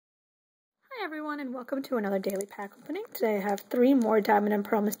Hi everyone, and welcome to another daily pack opening. Today I have 3 more Diamond and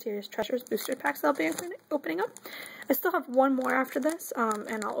Pearl Mysterious Treasures booster packs that I'll be opening up. I still have one more after this,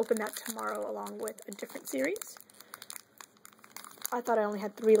 and I'll open that tomorrow along with a different series. I thought I only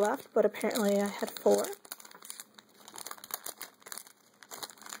had 3 left, but apparently I had 4.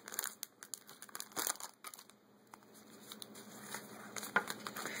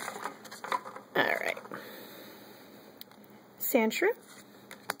 Alright. Sandshrew,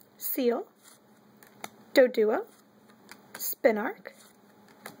 Seal, Doduo, Spinark,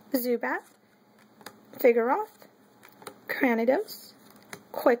 Zubat, Vigoroth, Cranidos,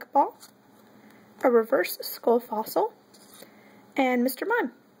 Quakeball, a reverse Skull Fossil, and Mr.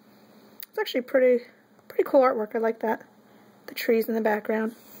 Mime. It's actually pretty cool artwork. I like that. The trees in the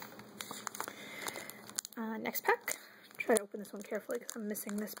background. Next pack. Try to open this one carefully because I'm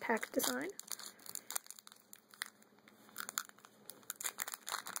missing this pack design.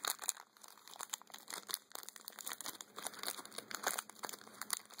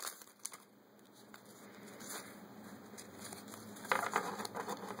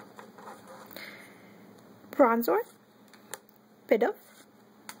 Bronzor, Bidoof,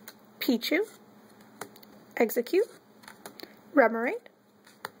 Pichu, Execute, Remoraid,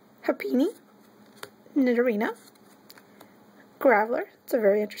 Happiny, Nidorina, Graveler, it's a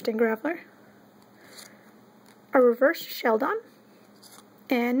very interesting Graveler, a reverse Sheldon,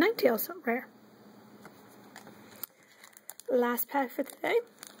 and Ninetales rare. Last pack for today.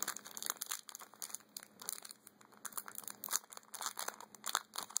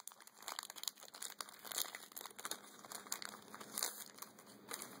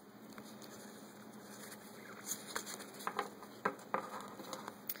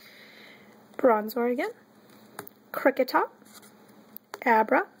 Bronzor again, Kricketot,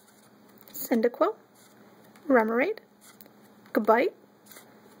 Abra, Cyndaquil, Remoraid, Gabite,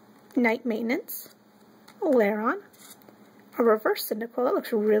 Night Maintenance, Lairon, a reverse Cyndaquil, that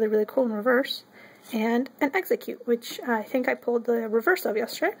looks really cool in reverse, and an Execute, which I think I pulled the reverse of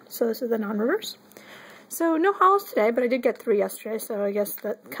yesterday, so this is the non-reverse. So no holos today, but I did get 3 yesterday, so I guess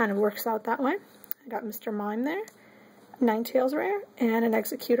that kind of works out that way. I got Mr. Mime there, Ninetales rare, and an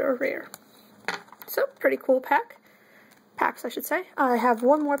Executor rare. So, pretty cool packs I should say. I have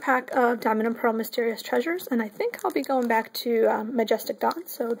one more pack of Diamond and Pearl Mysterious Treasures, and I think I'll be going back to Majestic Dawn,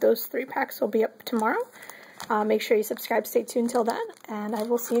 so those 3 packs will be up tomorrow. Make sure you subscribe, stay tuned till then, and I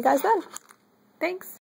will see you guys then. Thanks!